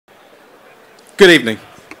Good evening.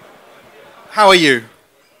 How are you?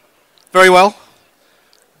 Very well?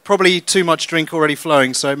 Probably too much drink already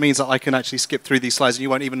flowing, so it means that I can actually skip through these slides and you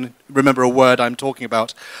won't even remember a word I'm talking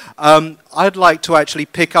about. I'd like to actually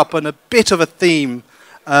pick up on a bit of a theme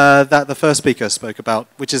that the first speaker spoke about,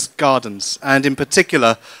 which is gardens, and in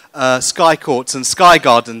particular sky courts and sky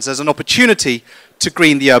gardens as an opportunity to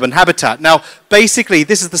green the urban habitat. Now, basically,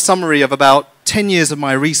 this is the summary of about 10 years of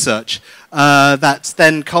my research that's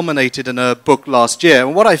then culminated in a book last year.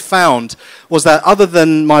 And what I found was that other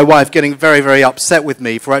than my wife getting very, very upset with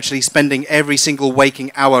me for actually spending every single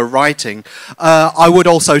waking hour writing, I would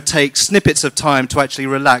also take snippets of time to actually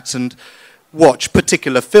relax and watch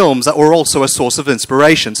particular films that were also a source of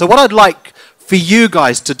inspiration. So what I'd like for you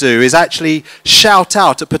guys to do is actually shout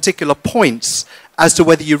out at particular points as to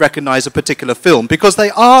whether you recognize a particular film, because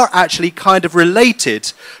they are actually kind of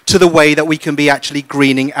related to the way that we can be actually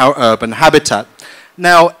greening our urban habitat.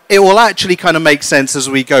 Now, it will actually kind of make sense as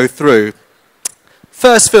we go through.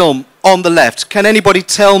 First film on the left, can anybody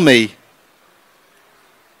tell me?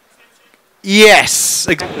 Yes,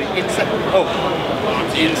 exactly. Inception.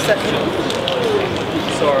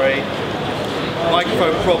 Sorry.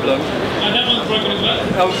 Microphone problem. And that one's broken as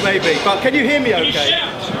well. Oh, maybe. But can you hear me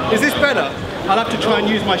okay? Is this better? I'll have to try and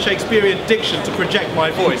use my Shakespearean diction to project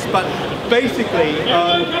my voice. But basically,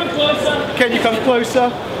 can you come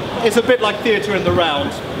closer? It's a bit like theatre in the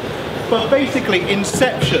round. But basically,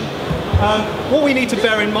 Inception. What we need to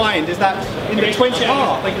bear in mind is that in the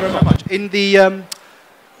 20th... thank you very much. In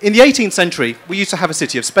the 18th century, we used to have a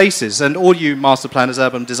city of spaces, and all you master planners,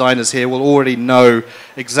 urban designers here will already know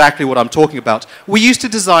exactly what I'm talking about. We used to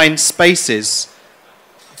design spaces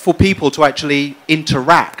for people to actually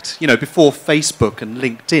interact, you know, before Facebook and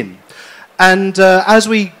LinkedIn. And as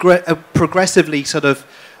we progressively sort of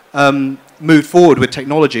moved forward with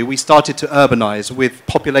technology, we started to urbanize with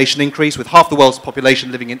population increase, with half the world's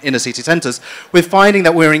population living in inner city centers. We're finding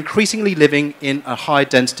that we're increasingly living in a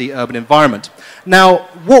high-density urban environment. Now,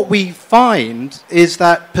 what we find is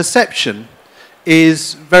that perception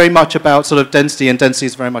is very much about sort of density, and density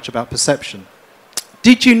is very much about perception.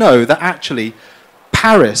 Did you know that actually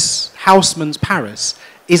Paris, Haussmann's Paris,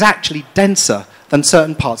 is actually denser than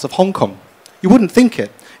certain parts of Hong Kong? You wouldn't think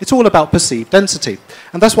it. It's all about perceived density.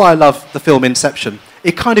 And that's why I love the film Inception.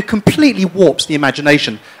 It kind of completely warps the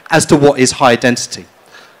imagination as to what is high density.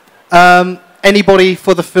 Anybody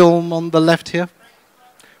for the film on the left here?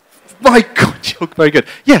 My God, you're very good.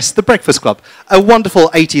 Yes, The Breakfast Club, a wonderful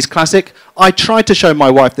 80s classic. I tried to show my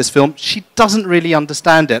wife this film. She doesn't really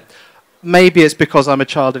understand it. Maybe it's because I'm a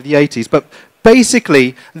child of the 80s, but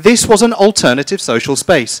basically, this was an alternative social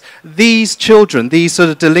space. These children, these sort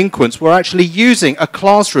of delinquents, were actually using a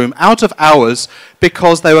classroom out of hours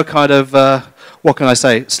because they were kind of, what can I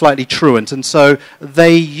say, slightly truant. And so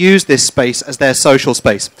they used this space as their social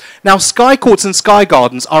space. Now, sky courts and sky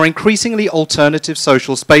gardens are increasingly alternative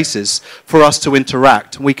social spaces for us to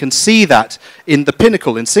interact. We can see that in the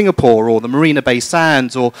Pinnacle in Singapore, or the Marina Bay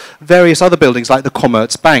Sands, or various other buildings like the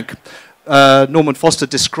Commerzbank. Norman Foster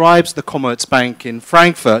describes the Commerzbank in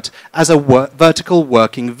Frankfurt as a vertical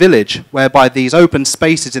working village, whereby these open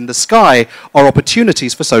spaces in the sky are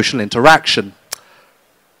opportunities for social interaction.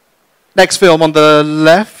 Next film on the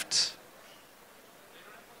left.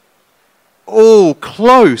 Oh,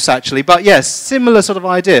 close actually, but yes, similar sort of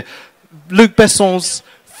idea. Luc Besson's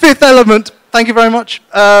Fifth Element, thank you very much.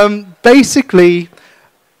 Basically,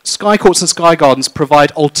 sky courts and sky gardens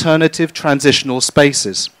provide alternative transitional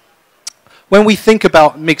spaces. When we think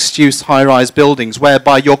about mixed-use high-rise buildings,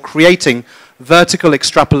 whereby you're creating vertical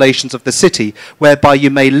extrapolations of the city, whereby you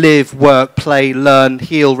may live, work, play, learn,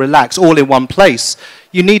 heal, relax, all in one place,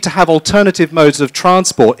 you need to have alternative modes of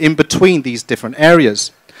transport in between these different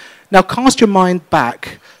areas. Now, cast your mind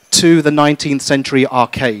back to the 19th century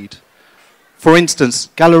arcade. For instance,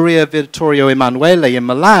 Galleria Vittorio Emanuele in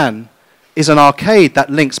Milan is an arcade that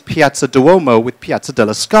links Piazza Duomo with Piazza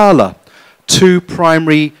della Scala, two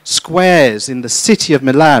primary squares in the city of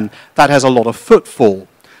Milan that has a lot of footfall.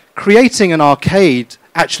 Creating an arcade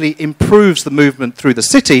actually improves the movement through the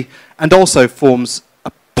city and also forms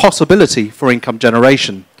a possibility for income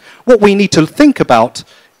generation. What we need to think about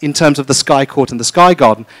in terms of the Sky Court and the Sky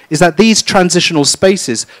Garden is that these transitional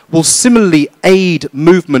spaces will similarly aid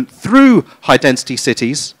movement through high-density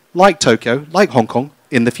cities like Tokyo, like Hong Kong,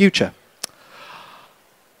 in the future.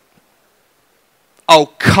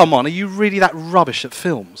 Oh, come on, are you really that rubbish at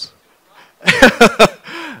films?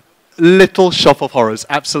 Little Shop of Horrors,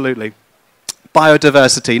 absolutely.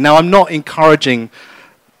 Biodiversity. Now, I'm not encouraging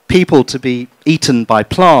people to be eaten by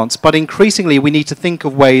plants, but increasingly we need to think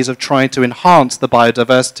of ways of trying to enhance the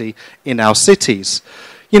biodiversity in our cities.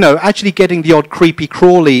 you know, actually getting the odd creepy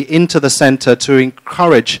crawly into the center to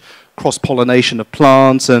encourage cross-pollination of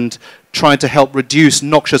plants and trying to help reduce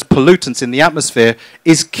noxious pollutants in the atmosphere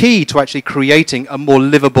is key to actually creating a more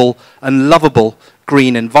livable and lovable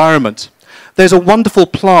green environment. There's a wonderful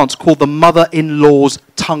plant called the mother-in-law's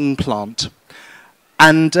tongue plant.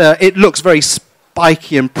 And it looks very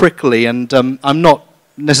spiky and prickly, and I'm not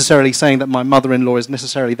necessarily saying that my mother-in-law is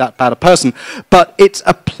necessarily that bad a person, but it's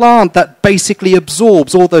a plant that basically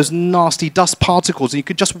absorbs all those nasty dust particles, and you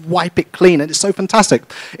could just wipe it clean, and it's so fantastic.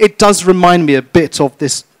 It does remind me a bit of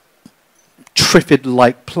this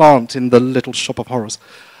Triffid-like plant in the Little Shop of Horrors.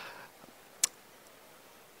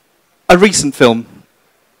 A recent film.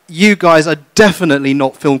 You guys are definitely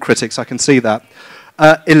not film critics, I can see that.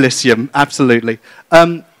 Elysium, absolutely.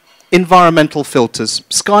 Environmental filters.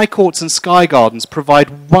 Sky courts and sky gardens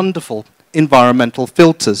provide wonderful environmental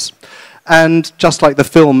filters. And just like the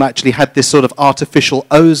film actually had this sort of artificial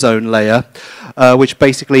ozone layer, which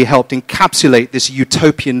basically helped encapsulate this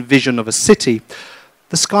utopian vision of a city,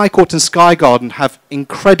 the sky court and sky garden have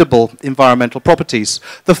incredible environmental properties.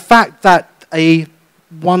 The fact that a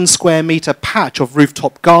 1 square meter patch of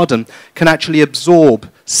rooftop garden can actually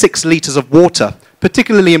absorb 6 liters of water,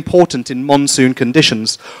 particularly important in monsoon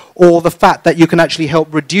conditions, or the fact that you can actually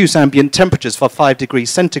help reduce ambient temperatures for 5 degrees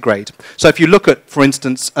centigrade. So if you look at, for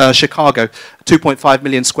instance, Chicago, 2.5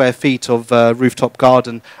 million square feet of rooftop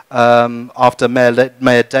garden after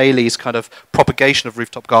Mayor Daley's kind of propagation of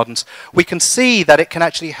rooftop gardens, we can see that it can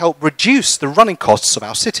actually help reduce the running costs of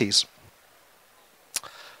our cities.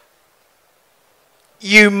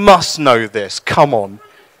 You must know this, come on.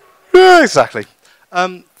 Yeah, exactly.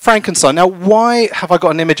 Frankenstein. Now, why have I got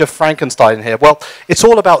an image of Frankenstein in here? Well, it's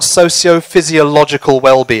all about socio-physiological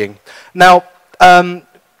well-being. Now,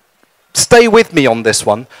 stay with me on this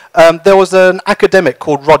one. There was an academic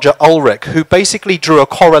called Roger Ulrich who basically drew a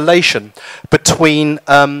correlation between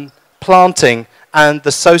planting and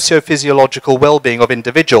the socio-physiological well-being of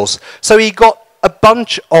individuals. So he got a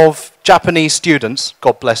bunch of Japanese students,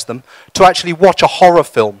 God bless them, to actually watch a horror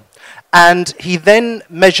film. And he then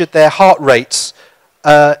measured their heart rates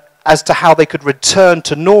as to how they could return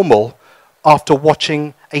to normal after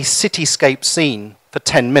watching a cityscape scene for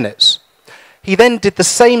 10 minutes. He then did the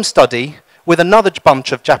same study with another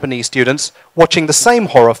bunch of Japanese students watching the same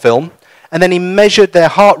horror film, and then he measured their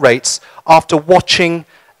heart rates after watching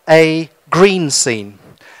a green scene.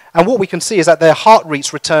 And what we can see is that their heart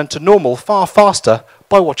rates return to normal far faster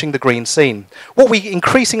by watching the green scene. What we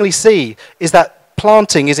increasingly see is that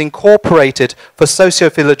planting is incorporated for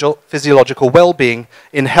socio-physiological well-being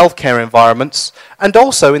in healthcare environments and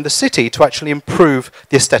also in the city to actually improve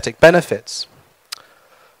the aesthetic benefits.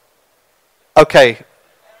 Okay.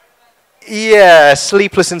 Yeah,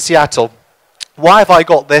 Sleepless in Seattle. Why have I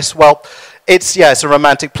got this? Well, it's a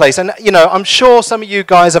romantic place. And, you know, I'm sure some of you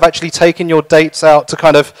guys have actually taken your dates out to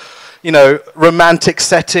kind of, you know, romantic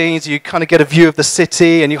settings. You kind of get a view of the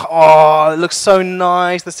city and it looks so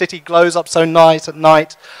nice. The city glows up so nice at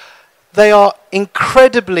night. They are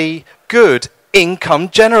incredibly good income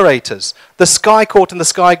generators. The Sky Court and the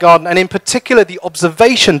Sky Garden, and in particular the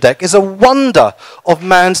observation deck, is a wonder of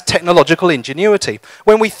man's technological ingenuity.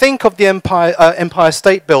 When we think of the Empire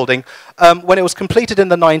State Building, when it was completed in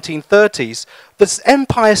the 1930s, this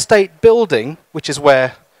Empire State Building, which is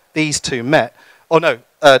where these two met,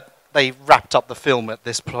 they wrapped up the film at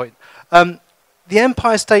this point, the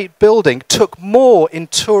Empire State Building took more in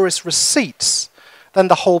tourist receipts than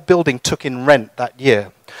the whole building took in rent that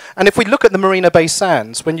year. And if we look at the Marina Bay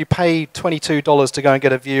Sands, when you pay $22 to go and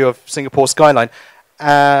get a view of Singapore skyline,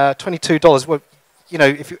 $22, well, you know,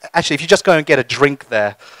 if you just go and get a drink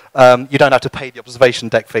there, you don't have to pay the observation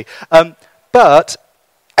deck fee. But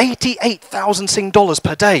 88,000 Sing dollars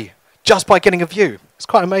per day just by getting a view. It's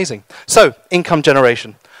quite amazing. So, income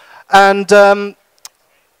generation. And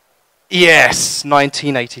yes,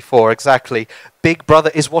 1984, exactly. Big Brother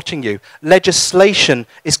is watching you. Legislation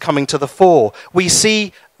is coming to the fore. We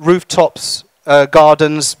see rooftops,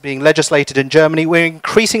 gardens being legislated in Germany. We're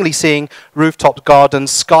increasingly seeing rooftop gardens,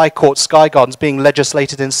 sky courts, sky gardens being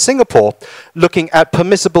legislated in Singapore, looking at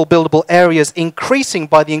permissible buildable areas increasing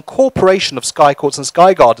by the incorporation of sky courts and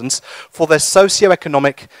sky gardens for their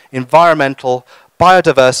socio-economic, environmental,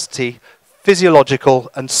 biodiversity, physiological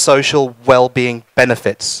and social well-being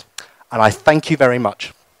benefits. And I thank you very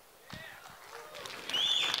much.